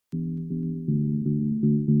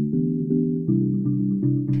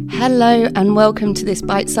Hello and welcome to this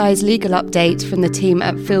Bytesize Legal update from the team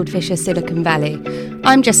at Fieldfisher, Silicon Valley.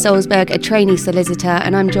 I'm Jess Solsberg, a trainee solicitor,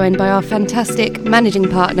 and I'm joined by our fantastic managing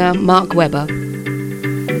partner, Mark Webber.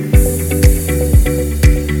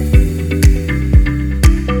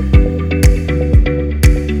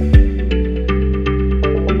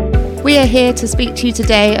 We are here to speak to you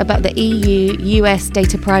today about the EU-US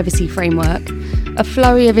data privacy framework. A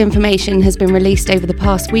flurry of information has been released over the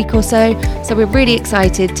past week or so we're really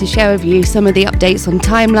excited to share with you some of the updates on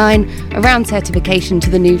timeline around certification to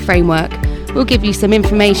the new framework. We'll give you some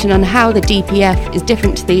information on how the DPF is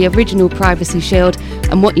different to the original Privacy Shield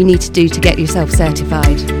and what you need to do to get yourself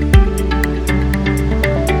certified.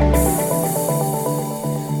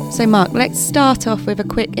 So Mark, let's start off with a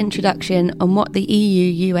quick introduction on what the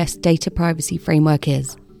EU-US data privacy framework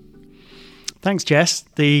is. Thanks, Jess.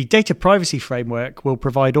 The Data Privacy Framework will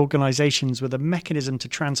provide organisations with a mechanism to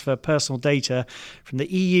transfer personal data from the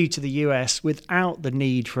EU to the US without the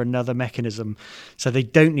need for another mechanism. So they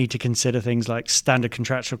don't need to consider things like standard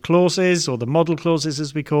contractual clauses, or the model clauses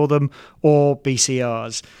as we call them, or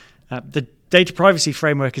BCRs. The Data Privacy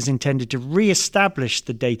Framework is intended to re-establish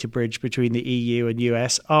the data bridge between the EU and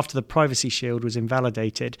US after the Privacy Shield was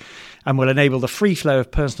invalidated, and will enable the free flow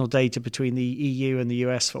of personal data between the EU and the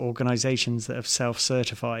US for organisations that have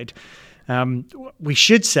self-certified. We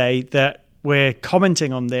should say that we're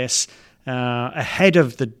commenting on this ahead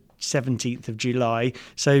of the 17th of July,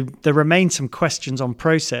 so there remain some questions on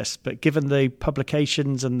process, but given the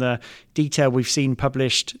publications and the detail we've seen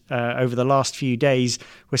published over the last few days,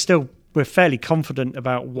 we're fairly confident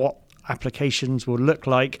about what applications will look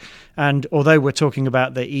like. And although we're talking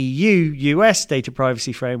about the EU-US data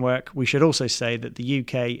privacy framework, we should also say that the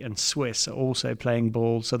UK and Swiss are also playing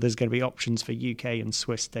ball, so there's going to be options for UK and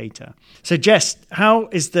Swiss data. So Jess, how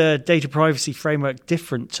is the data privacy framework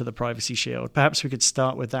different to the Privacy Shield? Perhaps we could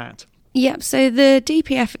start with that. Yep, so the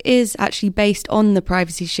DPF is actually based on the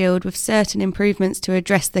Privacy Shield with certain improvements to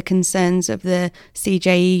address the concerns of the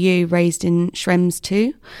CJEU raised in Schrems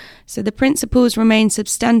II. So the principles remain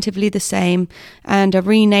substantively the same and are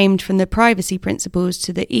renamed from the privacy principles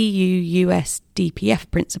to the EU-US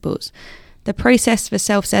DPF principles. The process for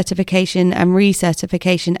self-certification and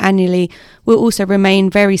recertification annually will also remain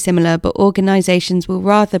very similar, but organisations will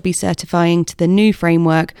rather be certifying to the new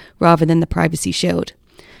framework rather than the Privacy Shield.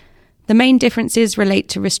 The main differences relate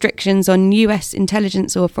to restrictions on US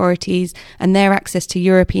intelligence authorities and their access to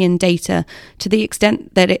European data to the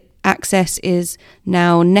extent that access is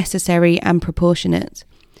now necessary and proportionate.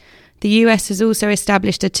 The US has also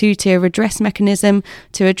established a two-tier redress mechanism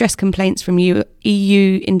to address complaints from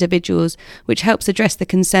EU individuals, which helps address the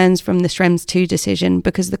concerns from the Schrems II decision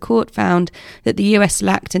because the court found that the US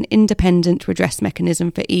lacked an independent redress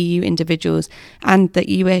mechanism for EU individuals and that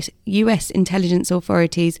US intelligence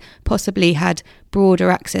authorities possibly had broader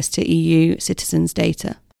access to EU citizens'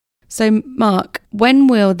 data. So, Mark, when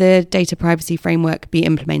will the data privacy framework be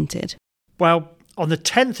implemented? Well, on the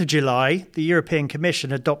 10th of July, the European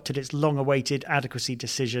Commission adopted its long-awaited adequacy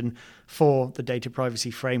decision for the data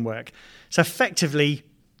privacy framework. So effectively,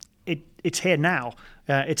 it's here now.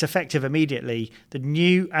 It's effective immediately. The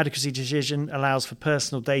new adequacy decision allows for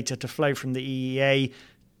personal data to flow from the EEA,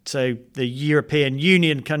 so the European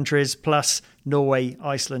Union countries plus Norway,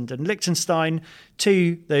 Iceland and Liechtenstein,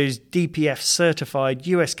 to those DPF-certified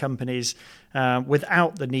US companies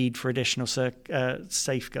without the need for additional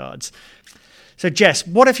safeguards. So Jess,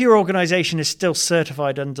 what if your organisation is still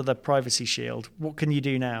certified under the Privacy Shield? What can you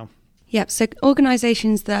do now? Yep, so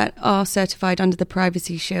organisations that are certified under the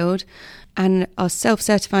Privacy Shield and are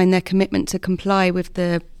self-certifying their commitment to comply with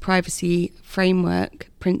the privacy framework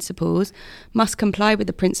principles must comply with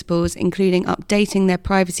the principles, including updating their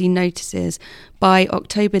privacy notices by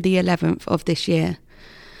October the 11th of this year.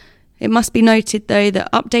 It must be noted, though,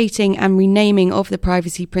 that updating and renaming of the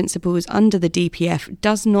privacy principles under the DPF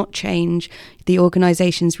does not change the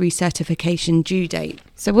organisation's recertification due date.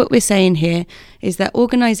 So what we're saying here is that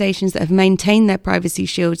organisations that have maintained their Privacy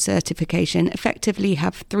Shield certification effectively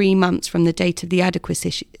have 3 months from the date of the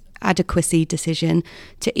adequacy decision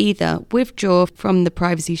to either withdraw from the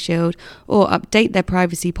Privacy Shield or update their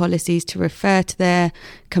privacy policies to refer to their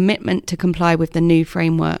commitment to comply with the new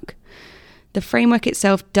framework. The framework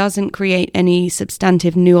itself doesn't create any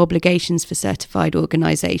substantive new obligations for certified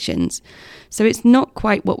organisations. So it's not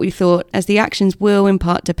quite what we thought, as the actions will in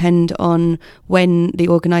part depend on when the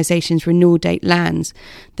organisation's renewal date lands.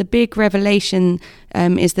 The big revelation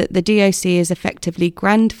is that the DOC is effectively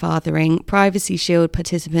grandfathering Privacy Shield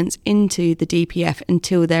participants into the DPF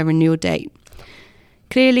until their renewal date.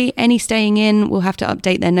 Clearly, any staying in will have to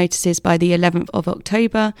update their notices by the 11th of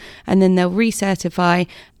October, and then they'll recertify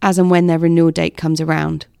as and when their renewal date comes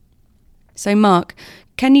around. So Mark,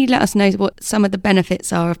 can you let us know what some of the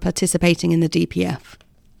benefits are of participating in the DPF?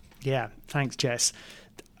 Yeah, thanks, Jess.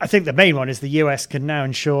 I think the main one is the US can now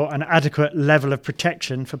ensure an adequate level of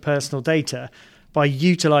protection for personal data. By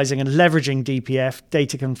utilising and leveraging DPF,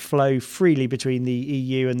 data can flow freely between the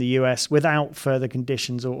EU and the US without further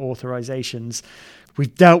conditions or authorisations.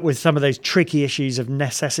 We've dealt with some of those tricky issues of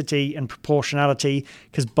necessity and proportionality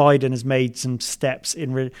because Biden has made some steps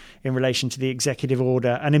in relation to the executive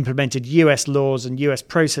order and implemented US laws and US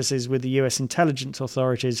processes with the US intelligence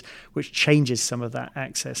authorities, which changes some of that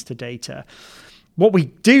access to data. What we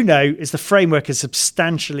do know is the framework is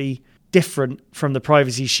substantially different from the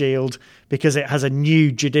Privacy Shield because it has a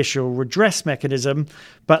new judicial redress mechanism,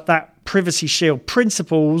 but that Privacy Shield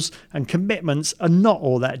principles and commitments are not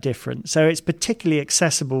all that different. So it's particularly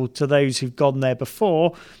accessible to those who've gone there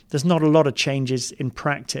before. There's not a lot of changes in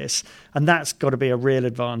practice, and that's got to be a real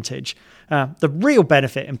advantage. The real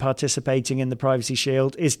benefit in participating in the Privacy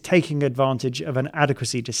Shield is taking advantage of an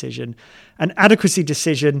adequacy decision. An adequacy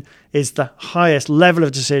decision is the highest level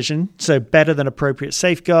of decision, so better than appropriate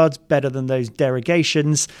safeguards, better than those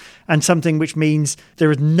derogations, and something which means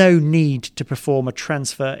there is no need to perform a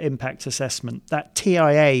transfer impact assessment. That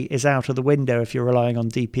TIA is out of the window if you're relying on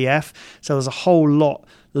DPF, so there's a whole lot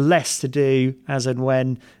less to do as and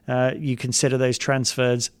when you consider those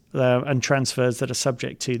transfers and transfers that are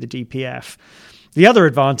subject to the DPF. The other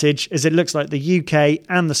advantage is it looks like the UK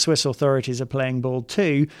and the Swiss authorities are playing ball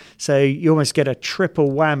too, so you almost get a triple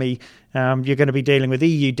whammy. You're going to be dealing with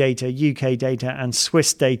EU data, UK data and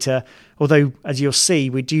Swiss data, although, as you'll see,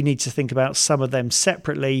 we do need to think about some of them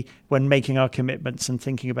separately when making our commitments and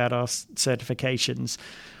thinking about our certifications.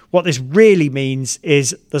 What this really means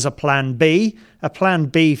is there's a plan B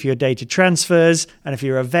for your data transfers, and if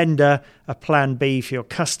you're a vendor, a plan B for your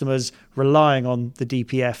customers relying on the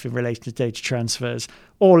DPF in relation to data transfers.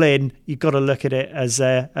 All in, you've got to look at it as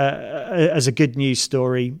a good news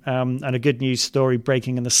story, and a good news story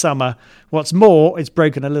breaking in the summer. What's more, it's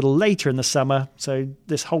broken a little later in the summer, so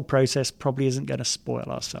this whole process probably isn't going to spoil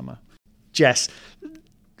our summer. Jess,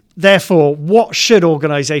 therefore, what should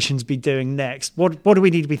organisations be doing next? What do we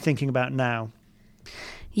need to be thinking about now?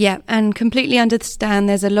 Yeah, and completely understand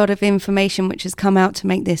there's a lot of information which has come out to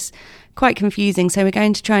make this quite confusing, so we're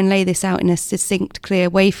going to try and lay this out in a succinct, clear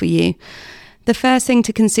way for you. The first thing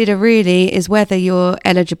to consider really is whether you're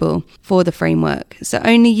eligible for the framework. So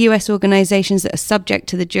only US organisations that are subject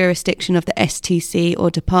to the jurisdiction of the STC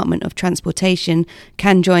or Department of Transportation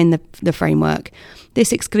can join the framework.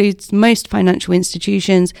 This excludes most financial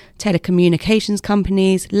institutions, telecommunications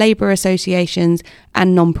companies, labour associations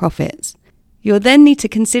and non-profits. You'll then need to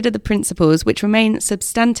consider the principles, which remain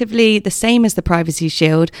substantively the same as the Privacy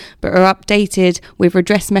Shield, but are updated with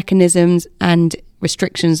redress mechanisms and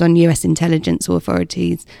restrictions on US intelligence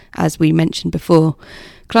authorities, as we mentioned before.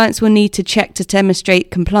 Clients will need to check to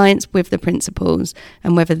demonstrate compliance with the principles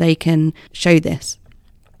and whether they can show this.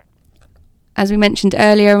 As we mentioned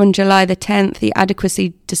earlier, on July the 10th, the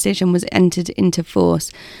adequacy decision was entered into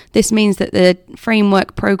force. This means that the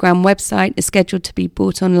framework programme website is scheduled to be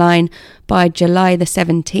brought online by July the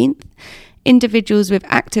 17th. Individuals with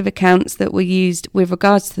active accounts that were used with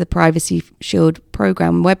regards to the Privacy Shield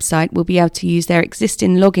programme website will be able to use their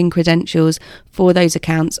existing login credentials for those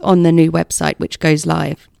accounts on the new website, which goes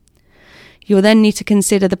live. You'll then need to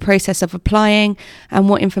consider the process of applying and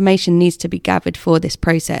what information needs to be gathered for this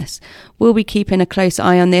process. We'll be keeping a close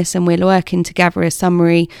eye on this and we're working to gather a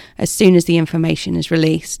summary as soon as the information is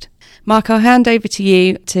released. Mark, I'll hand over to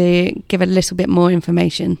you to give a little bit more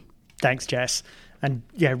information. Thanks, Jess. And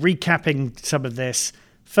recapping some of this,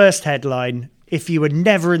 first headline, if you were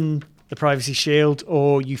never in the Privacy Shield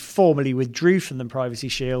or you formally withdrew from the Privacy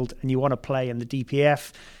Shield and you want to play in the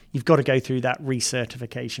DPF, you've got to go through that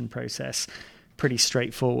recertification process. Pretty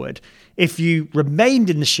straightforward. If you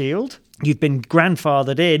remained in the Shield, you've been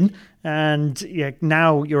grandfathered in, and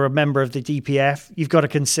now you're a member of the DPF, you've got to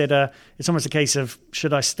consider, it's almost a case of,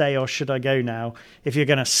 should I stay or should I go now? If you're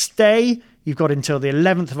going to stay, you've got until the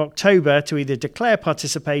 11th of October to either declare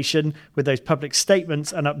participation with those public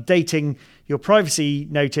statements and updating your privacy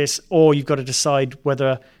notice, or you've got to decide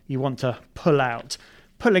whether you want to pull out.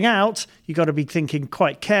 Pulling out, you've got to be thinking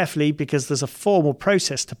quite carefully because there's a formal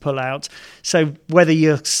process to pull out. So whether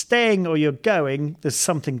you're staying or you're going, there's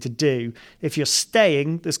something to do. If you're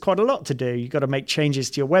staying, there's quite a lot to do. You've got to make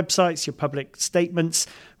changes to your websites, your public statements,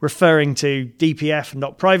 referring to DPF and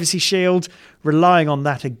not Privacy Shield, relying on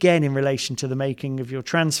that again in relation to the making of your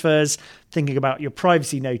transfers, thinking about your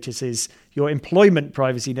privacy notices, your employment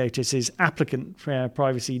privacy notices, applicant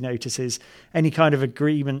privacy notices, any kind of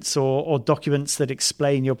agreements or documents that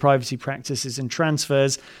explain your privacy practices and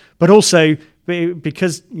transfers, but also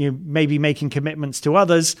because you may be making commitments to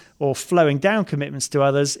others or flowing down commitments to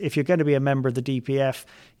others. If you're going to be a member of the DPF,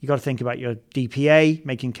 you've got to think about your DPA,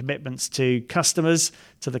 making commitments to customers,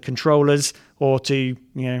 to the controllers, or to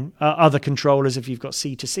other controllers if you've got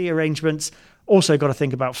C2C arrangements. Also got to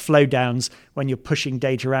think about flow downs when you're pushing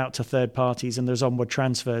data out to third parties and there's onward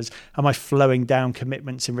transfers. Am I flowing down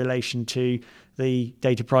commitments in relation to the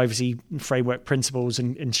data privacy framework principles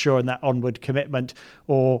and ensuring that onward commitment,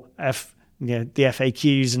 or the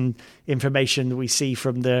FAQs and information that we see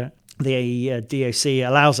from the DOC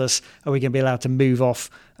allows us, are we going to be allowed to move off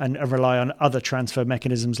and rely on other transfer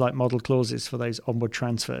mechanisms like model clauses for those onward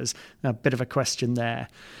transfers? Now, a bit of a question there.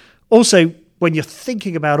 Also, when you're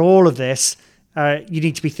thinking about all of this, you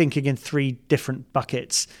need to be thinking in three different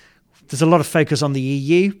buckets. There's a lot of focus on the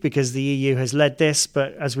EU because the EU has led this,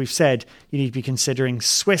 but as we've said, you need to be considering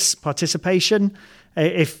Swiss participation.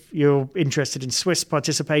 If you're interested in Swiss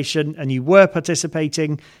participation and you were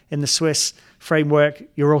participating in the Swiss framework,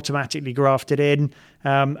 you're automatically grafted in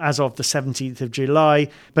as of the 17th of July,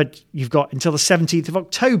 but you've got until the 17th of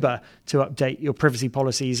October to update your privacy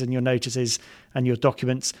policies and your notices and your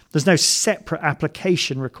documents. There's no separate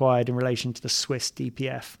application required in relation to the Swiss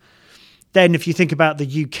DPF. Then if you think about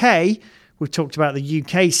the UK, we've talked about the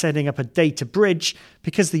UK setting up a data bridge.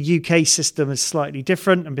 Because the UK system is slightly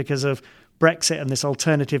different and because of Brexit and this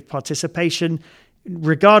alternative participation,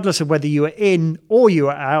 regardless of whether you are in or you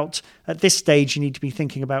are out, at this stage you need to be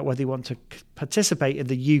thinking about whether you want to participate in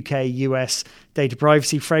the UK-US data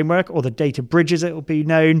privacy framework, or the data bridges it will be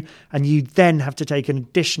known, and you then have to take an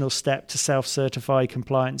additional step to self-certify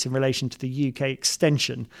compliance in relation to the UK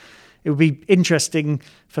extension. It would be interesting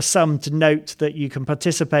for some to note that you can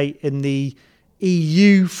participate in the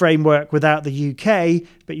EU framework without the UK,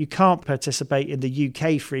 but you can't participate in the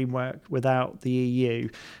UK framework without the EU.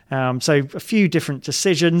 So a few different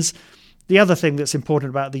decisions. The other thing that's important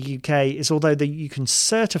about the UK is although you can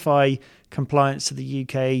certify compliance to the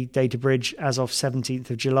UK data bridge as of 17th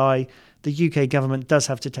of July, the UK government does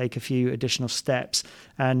have to take a few additional steps,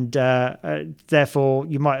 and therefore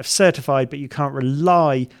you might have certified, but you can't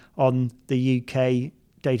rely on the UK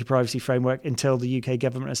data privacy framework until the UK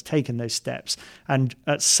government has taken those steps. And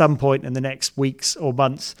at some point in the next weeks or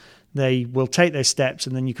months, they will take those steps,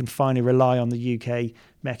 and then you can finally rely on the UK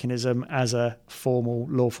mechanism as a formal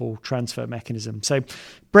lawful transfer mechanism. So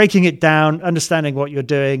breaking it down, understanding what you're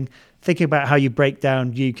doing, thinking about how you break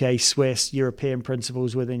down UK, Swiss, European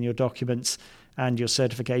principles within your documents and your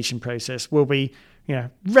certification process will be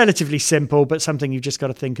relatively simple, but something you've just got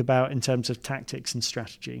to think about in terms of tactics and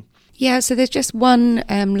strategy. Yeah, so there's just one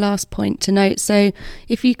last point to note. So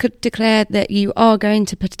if you could declare that you are going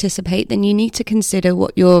to participate, then you need to consider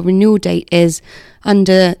what your renewal date is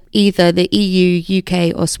under either the EU,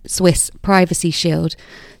 UK or Swiss Privacy Shield.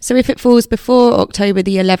 So if it falls before October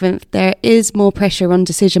the 11th, there is more pressure on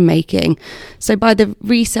decision making. So by the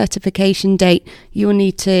recertification date, you'll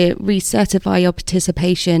need to recertify your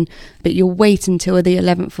participation, but you'll wait until the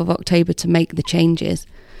 11th of October to make the changes.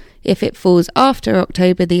 If it falls after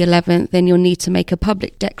October the 11th, then you'll need to make a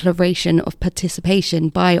public declaration of participation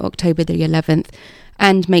by October the 11th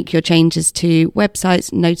and make your changes to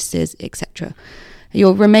websites, notices, etc.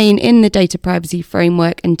 You'll remain in the data privacy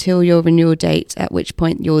framework until your renewal date, at which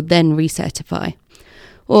point you'll then recertify.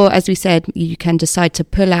 Or, as we said, you can decide to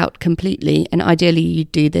pull out completely, and ideally you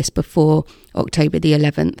do this before October the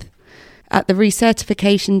 11th. At the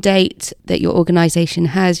recertification date that your organisation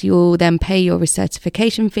has, you'll then pay your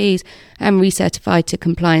recertification fees and recertify to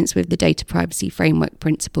compliance with the data privacy framework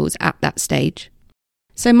principles at that stage.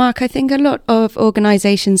 So, Mark, I think a lot of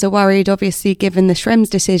organisations are worried, obviously, given the Schrems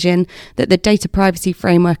decision, that the data privacy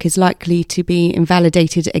framework is likely to be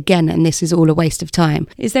invalidated again, and this is all a waste of time.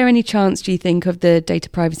 Is there any chance, do you think, of the data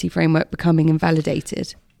privacy framework becoming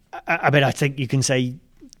invalidated? I think you can say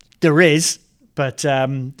there is. But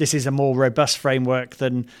this is a more robust framework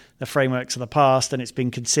than the frameworks of the past, and it's been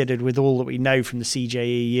considered with all that we know from the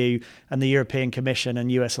CJEU, and the European Commission and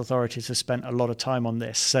US authorities have spent a lot of time on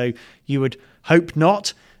this. So you would hope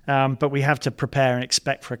not, but we have to prepare and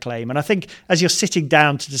expect for a claim. And I think as you're sitting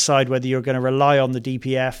down to decide whether you're going to rely on the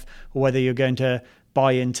DPF or whether you're going to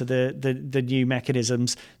buy into the new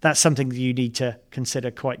mechanisms, that's something that you need to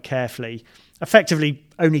consider quite carefully. effectively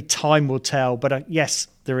only time will tell. But yes,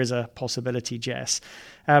 there is a possibility, Jess.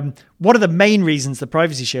 One of the main reasons the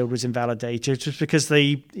Privacy Shield was invalidated was because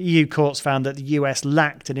the EU courts found that the US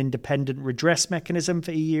lacked an independent redress mechanism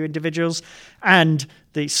for EU individuals, and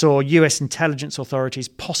they saw US intelligence authorities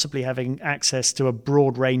possibly having access to a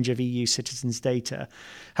broad range of EU citizens' data.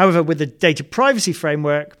 However, with the data privacy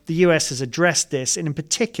framework, the US has addressed this, and in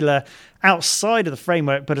particular, outside of the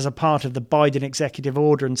framework, but as a part of the Biden executive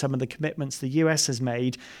order and some of the commitments the US has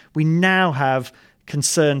made, we now have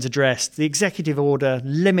concerns addressed. The executive order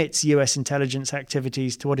limits US intelligence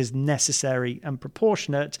activities to what is necessary and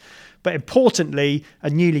proportionate, but importantly, a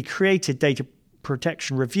newly created data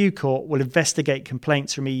protection review court will investigate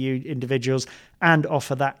complaints from EU individuals and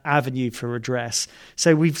offer that avenue for redress.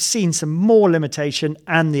 So we've seen some more limitation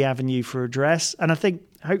and the avenue for redress, and I think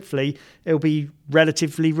hopefully it'll be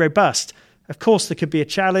relatively robust. Of course, there could be a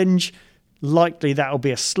challenge. Likely that'll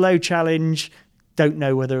be a slow challenge. Don't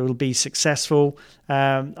know whether it will be successful.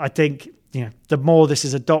 I think the more this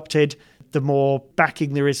is adopted, the more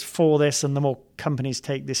backing there is for this, and the more companies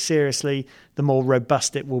take this seriously, the more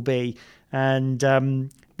robust it will be. And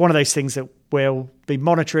one of those things that we'll be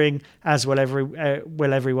monitoring, as will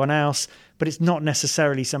everyone else, but it's not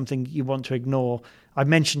necessarily something you want to ignore. I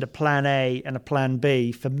mentioned a plan A and a plan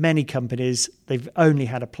B. For many companies, they've only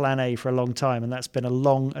had a plan A for a long time, and that's been a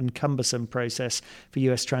long and cumbersome process for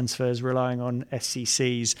US transfers relying on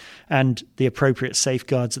SCCs and the appropriate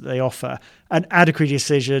safeguards that they offer. An adequacy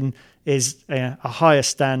decision is a higher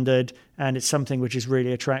standard, and it's something which is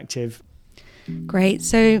really attractive. Great.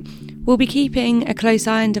 So we'll be keeping a close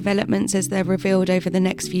eye on developments as they're revealed over the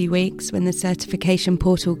next few weeks when the certification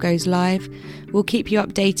portal goes live. We'll keep you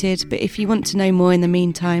updated, but if you want to know more in the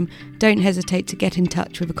meantime, don't hesitate to get in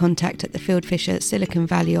touch with a contact at the Fieldfisher Silicon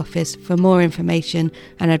Valley office for more information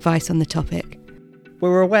and advice on the topic.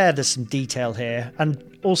 We're aware there's some detail here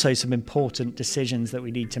and also some important decisions that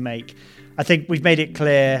we need to make. I think we've made it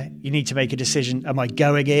clear you need to make a decision. Am I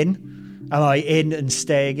going in? Am I in and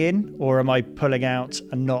staying in, or am I pulling out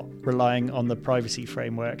and not relying on the privacy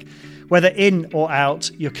framework? Whether in or out,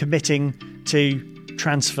 you're committing to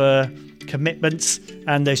transfer commitments,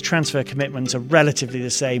 and those transfer commitments are relatively the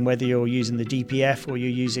same whether you're using the DPF or you're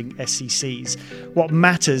using SCCs. What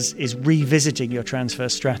matters is revisiting your transfer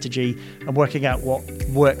strategy and working out what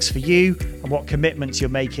works for you and what commitments you're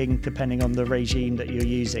making depending on the regime that you're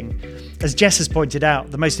using. As Jess has pointed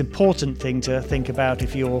out, the most important thing to think about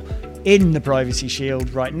if you're in the Privacy Shield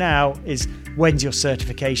right now is when's your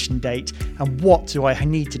certification date and what do I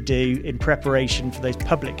need to do in preparation for those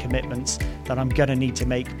public commitments that I'm going to need to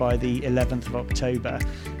make by the 11th of October.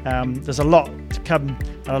 There's a lot to come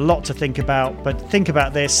and a lot to think about, but think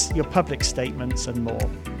about this, your public statements and more.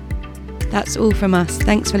 That's all from us.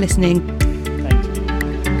 Thanks for listening.